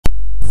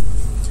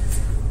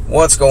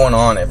What's going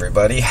on,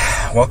 everybody?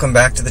 Welcome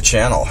back to the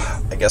channel.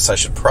 I guess I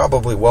should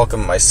probably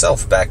welcome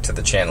myself back to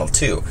the channel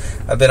too.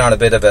 I've been on a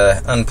bit of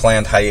an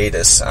unplanned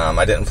hiatus.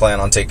 I didn't plan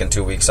on taking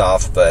 2 weeks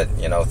off, but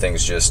you know,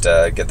 things just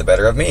get the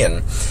better of me,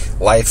 and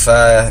life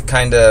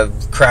kind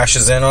of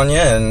crashes in on you,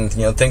 and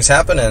you know, things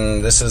happen,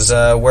 and this is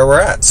where we're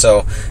at.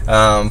 So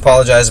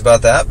apologize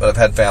about that, but I've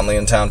had family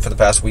in town for the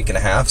past week and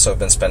a half, so I've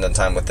been spending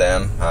time with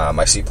them.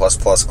 My C++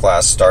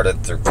 class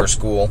started for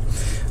school,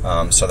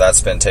 so that's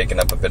been taking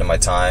up a bit of my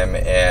time.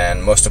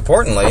 And most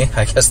importantly,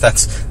 I guess that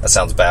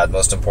sounds bad,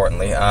 most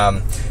importantly,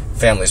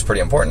 family is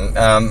pretty important,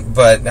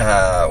 but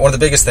one of the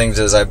biggest things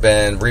is I've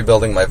been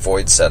rebuilding my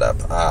Void setup.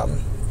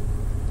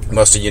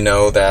 Most of you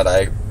know that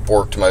I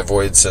borked my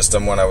Void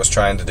system when I was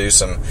trying to do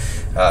some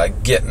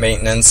Git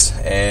maintenance,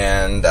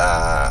 and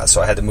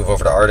so I had to move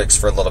over to Artix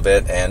for a little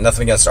bit. And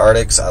nothing against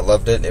Artix, I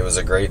loved it. It was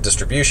a great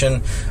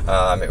distribution.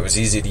 It was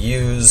easy to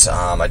use.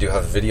 I do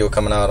have a video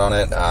coming out on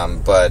it,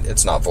 but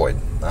it's not Void.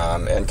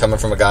 And coming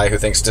from a guy who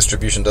thinks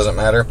distribution doesn't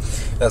matter,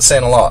 that's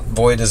saying a lot.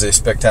 Void is a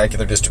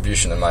spectacular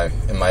distribution in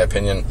my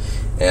opinion,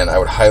 and I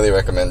would highly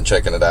recommend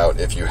checking it out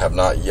if you have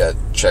not yet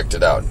checked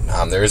it out.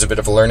 There is a bit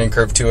of a learning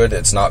curve to it.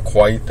 It's not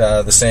quite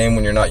the same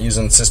when you're not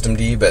using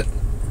systemd, but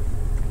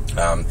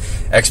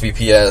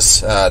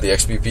XBPS, the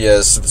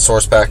XBPS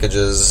source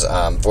packages,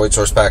 Void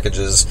source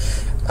packages,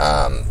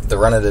 the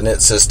run it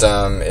init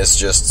system is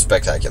just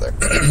spectacular.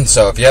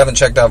 So if you haven't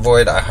checked out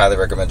Void, I highly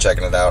recommend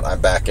checking it out. I'm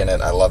back in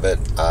it. I love it.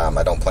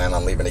 I don't plan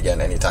on leaving again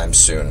anytime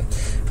soon,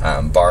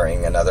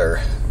 barring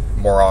another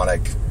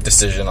moronic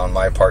decision on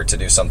my part to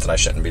do something I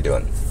shouldn't be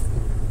doing.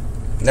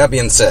 That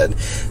being said,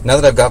 now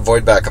that I've got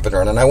Void back up and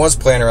running, I was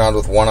playing around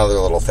with one other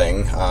little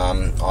thing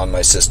on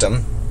my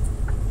system.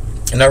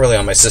 Not really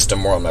on my system,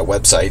 more on my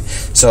website.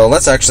 So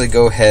let's actually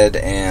go ahead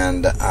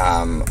and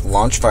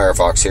launch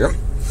Firefox here.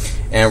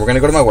 And we're going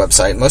to go to my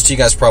website. Most of you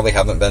guys probably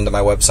haven't been to my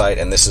website,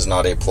 and this is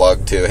not a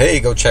plug to, hey,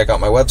 go check out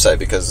my website,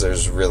 because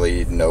there's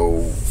really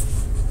no,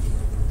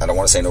 I don't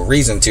want to say no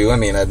reason to. I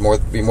mean, I'd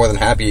be more than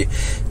happy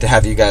to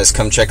have you guys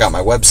come check out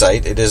my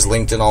website. It is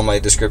linked in all my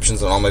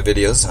descriptions and all my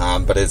videos,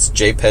 but it's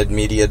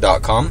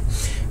jpedmedia.com.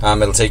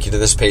 It'll take you to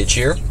this page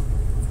here.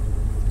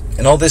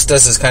 And all this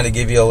does is kind of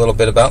give you a little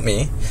bit about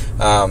me.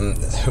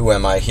 Who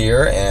am I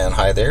here? And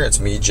hi there, it's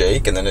me,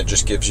 Jake. And then it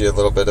just gives you a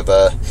little bit of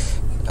a,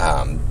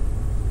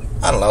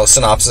 I don't know,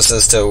 synopsis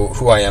as to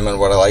who I am and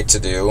what I like to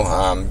do.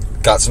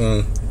 Got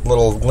some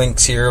little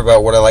links here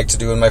about what I like to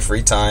do in my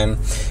free time.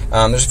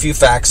 There's a few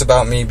facts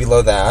about me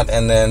below that.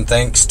 And then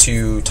thanks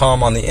to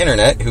Tom on the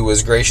internet, who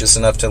was gracious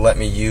enough to let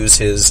me use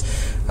his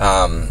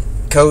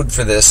code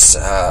for this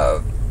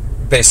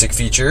basic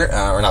feature,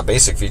 or not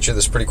basic feature,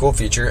 this pretty cool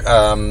feature.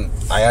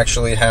 I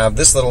actually have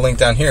this little link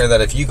down here that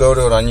if you go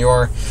to it on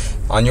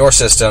your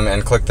system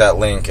and click that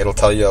link, it'll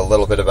tell you a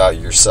little bit about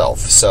yourself.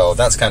 So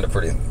that's kind of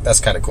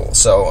cool.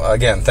 So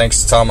again,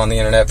 thanks to Tom on the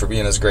internet for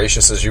being as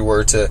gracious as you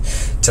were to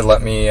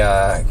let me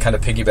kind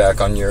of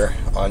piggyback on your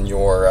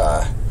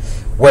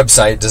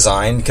website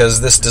design, because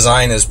this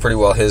design is pretty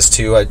well his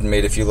too. I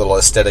made a few little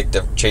aesthetic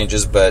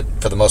changes, but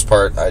for the most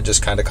part I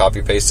just kind of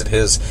copy pasted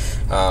his.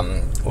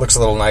 Looks a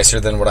little nicer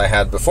than what I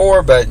had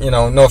before, but you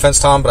know, no offense,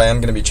 Tom, but I am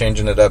going to be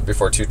changing it up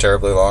before too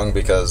terribly long,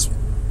 because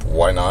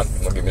why not?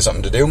 It'll give me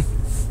something to do.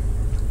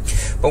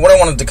 But what I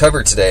wanted to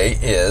cover today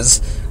is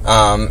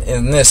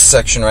in this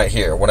section right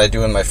here, what I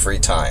do in my free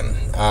time.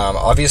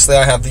 Obviously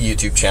I have the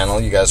YouTube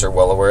channel. You guys are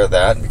well aware of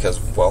that, because,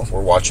 well,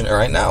 we're watching it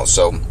right now.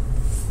 So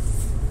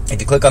if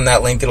you click on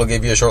that link, it'll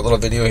give you a short little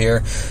video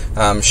here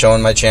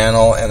showing my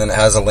channel, and then it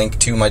has a link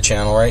to my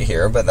channel right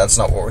here, but that's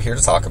not what we're here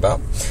to talk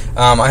about.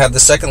 I have the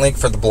second link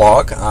for the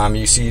blog.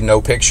 You see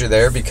no picture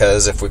there,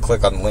 because if we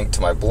click on the link to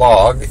my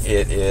blog,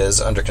 it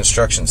is under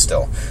construction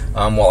still.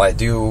 While I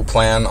do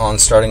plan on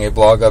starting a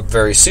blog up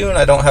very soon,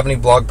 I don't have any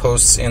blog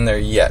posts in there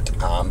yet.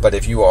 But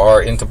if you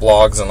are into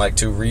blogs and like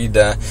to read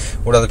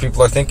what other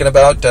people are thinking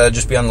about,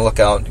 just be on the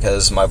lookout,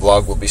 because my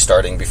blog will be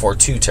starting before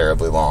too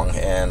terribly long,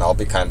 and I'll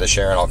be kind of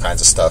sharing all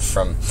kinds of stuff,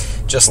 from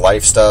just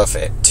life stuff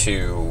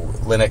to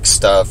Linux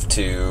stuff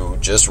to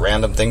just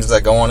random things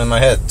that go on in my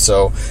head.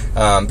 So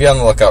be on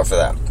the lookout for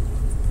that.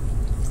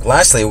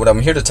 Lastly, what I'm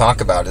here to talk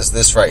about is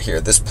this right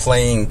here, this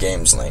playing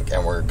games link,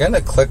 and we're going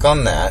to click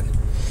on that,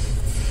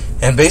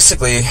 and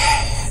basically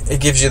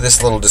it gives you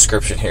this little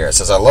description here. It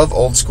says, I love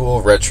old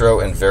school, retro,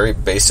 and very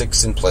basic,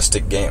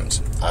 simplistic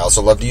games. I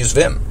also love to use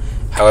Vim.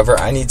 However,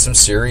 I need some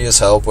serious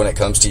help when it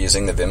comes to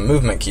using the Vim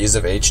movement keys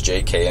of H,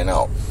 J, K, and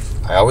L.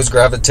 I always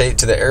gravitate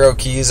to the arrow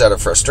keys out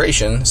of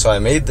frustration, so I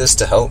made this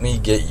to help me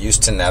get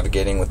used to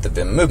navigating with the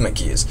Vim movement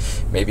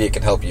keys. Maybe it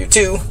can help you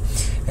too.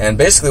 And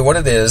basically what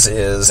it is,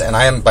 and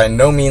I am by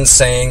no means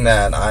saying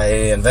that I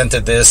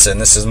invented this and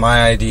this is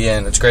my idea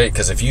and it's great,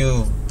 because if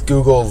you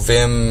Google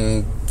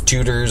Vim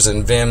tutors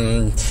and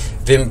Vim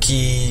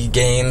key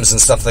games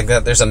and stuff like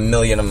that, there's a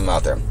million of them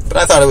out there. But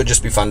I thought it would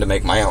just be fun to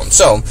make my own.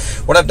 So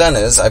what I've done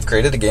is I've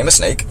created a game of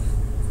Snake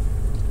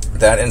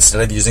that,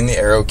 instead of using the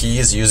arrow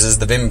keys, uses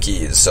the Vim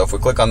keys. So if we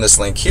click on this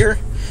link here,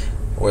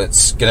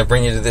 it's going to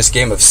bring you to this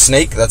game of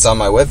Snake that's on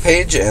my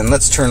webpage, and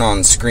let's turn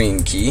on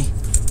screen key.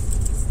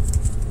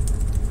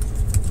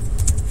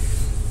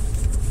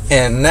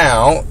 And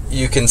now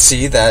you can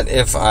see that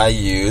if I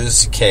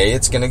use K,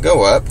 it's going to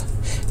go up.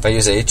 If I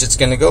use H, it's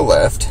going to go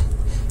left.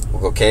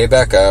 We'll go K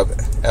back up.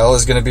 L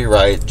is going to be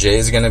right. J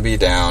is going to be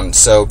down.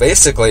 So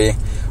basically,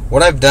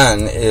 what I've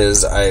done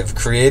is I've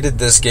created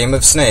this game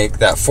of Snake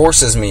that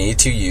forces me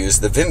to use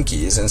the Vim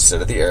keys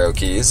instead of the arrow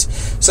keys.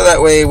 So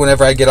that way,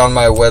 whenever I get on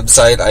my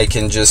website, I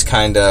can just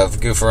kind of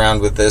goof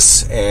around with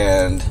this,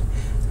 and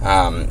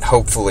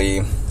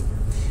hopefully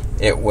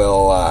it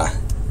will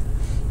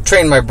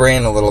train my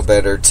brain a little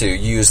better to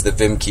use the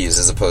Vim keys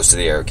as opposed to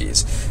the arrow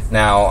keys.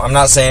 Now, I'm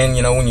not saying,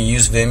 when you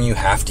use Vim, you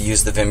have to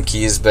use the Vim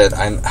keys, but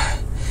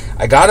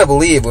I gotta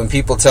believe when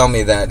people tell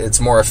me that it's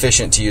more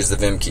efficient to use the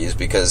Vim keys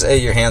because, A,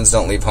 your hands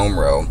don't leave home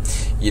row.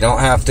 You don't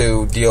have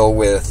to deal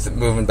with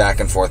moving back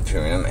and forth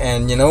between them,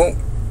 and,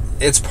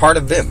 it's part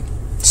of Vim.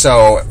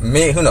 So,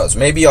 who knows,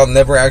 maybe I'll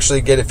never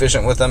actually get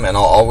efficient with them, and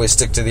I'll always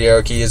stick to the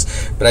arrow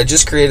keys, but I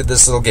just created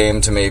this little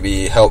game to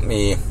maybe help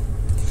me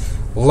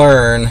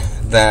learn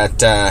that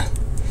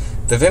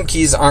the Vim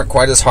keys aren't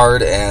quite as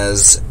hard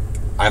as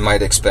I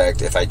might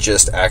expect if I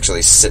just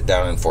actually sit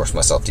down and force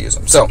myself to use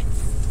them. So,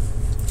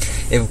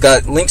 I've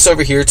got links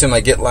over here to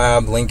my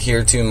Gitlab, link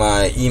here to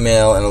my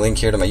email, and a link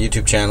here to my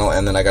YouTube channel,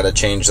 and then I got to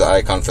change the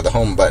icon for the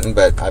home button,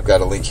 but I've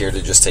got a link here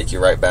to just take you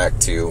right back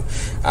to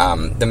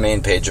the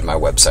main page of my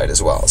website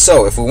as well.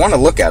 So if we want to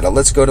look at it,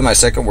 let's go to my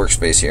second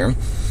workspace here.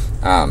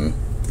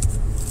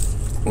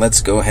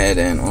 Let's go ahead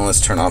and,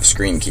 let's turn off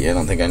screen key. I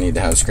don't think I need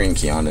to have screen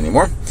key on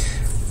anymore.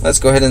 Let's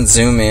go ahead and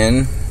zoom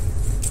in,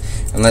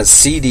 and let's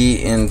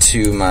CD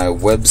into my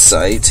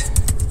website.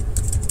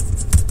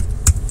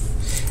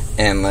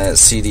 And let's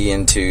CD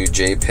into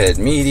JPEG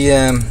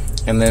Media,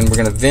 and then we're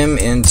going to Vim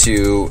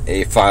into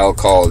a file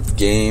called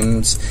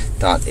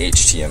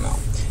games.html.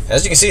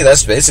 As you can see,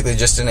 that's basically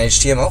just an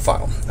HTML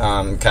file.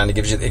 Kind of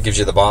gives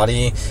you the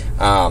body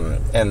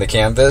and the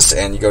canvas,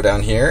 and you go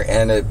down here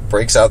and it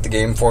breaks out the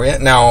game for you.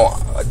 Now,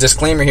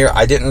 disclaimer here: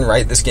 I didn't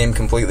write this game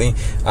completely.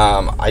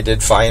 I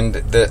did find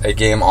a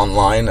game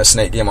online, a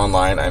Snake game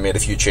online. I made a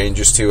few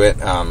changes to it,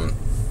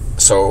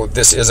 so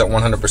this isn't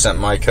 100%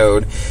 my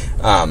code.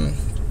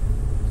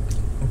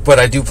 But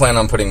I do plan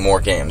on putting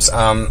more games.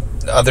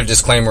 Other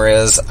disclaimer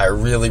is, I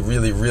really,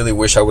 really, really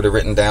wish I would have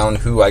written down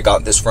who I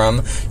got this from,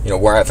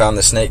 where I found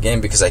the Snake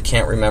game, because I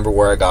can't remember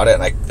where I got it,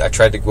 and I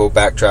tried to go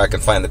backtrack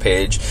and find the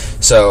page.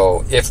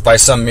 So if by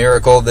some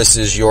miracle this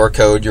is your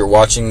code, you're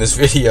watching this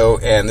video,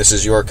 and this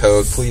is your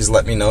code, please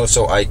let me know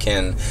so I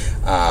can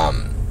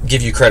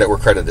give you credit where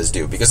credit is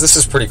due, because this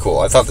is pretty cool.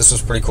 I thought this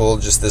was pretty cool,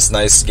 just this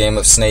nice game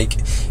of Snake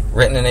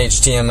written in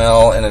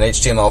HTML and an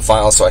HTML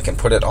file, so I can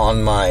put it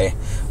on my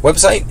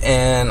website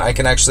and I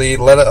can actually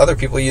let other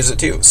people use it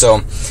too. So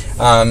you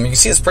can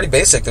see it's pretty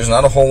basic. There's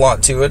not a whole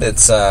lot to it.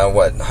 It's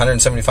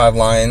 175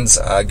 lines,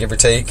 give or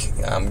take.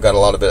 We've got a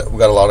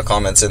lot of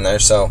comments in there.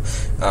 So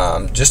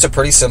just a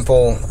pretty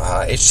simple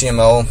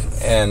HTML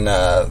and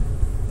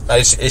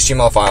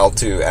HTML file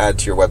to add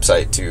to your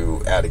website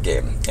to add a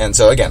game. And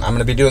so again, I'm going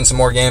to be doing some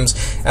more games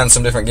and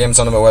some different games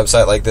onto my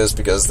website like this,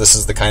 because this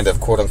is the kind of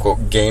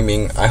quote-unquote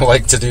gaming I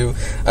like to do.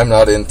 I'm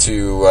not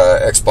into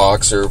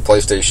Xbox or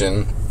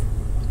PlayStation,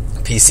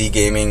 PC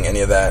gaming,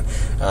 any of that.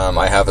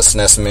 I have a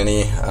SNES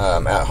Mini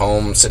at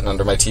home sitting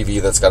under my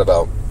TV that's got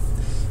about,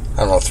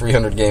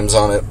 300 games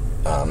on it.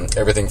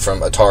 Everything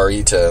from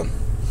Atari to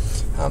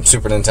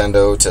Super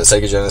Nintendo to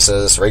Sega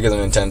Genesis, regular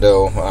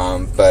Nintendo,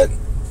 but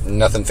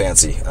nothing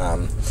fancy.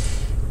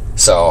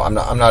 So I'm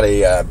not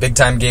a big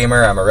time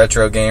gamer. I'm a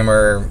retro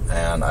gamer,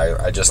 and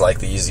I just like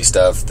the easy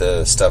stuff,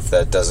 the stuff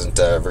that doesn't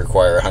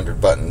require 100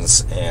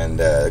 buttons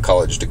and a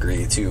college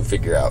degree to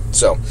figure out.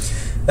 So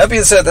that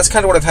being said, that's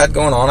kind of what I've had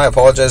going on. I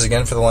apologize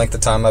again for the length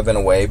of time I've been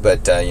away,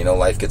 but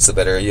life gets the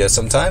better of you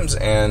sometimes,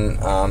 and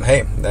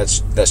hey,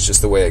 that's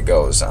just the way it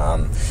goes.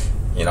 I'm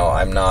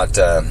not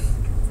a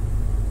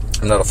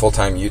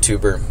full-time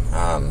YouTuber.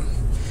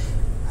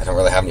 I don't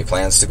really have any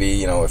plans to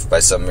be. If by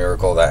some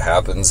miracle that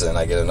happens and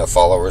I get enough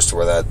followers to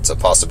where that's a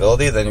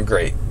possibility, then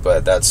great.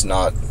 But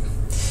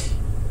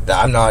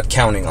I'm not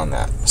counting on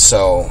that.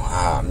 So,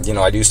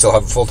 I do still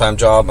have a full-time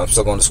job. I'm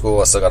still going to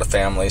school. I still got a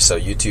family. So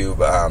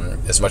YouTube,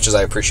 as much as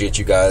I appreciate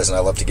you guys, and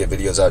I love to get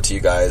videos out to you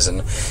guys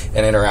and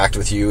interact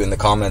with you in the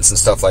comments and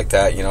stuff like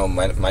that,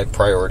 my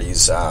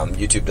priorities,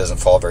 YouTube doesn't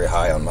fall very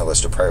high on my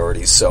list of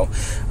priorities. So,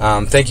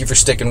 thank you for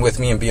sticking with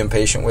me and being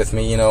patient with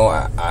me.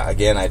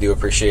 Again, I do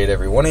appreciate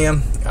every one of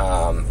you.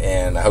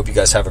 And I hope you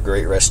guys have a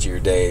great rest of your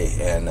day,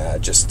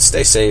 and just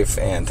stay safe,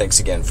 and thanks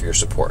again for your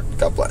support.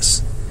 God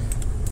bless.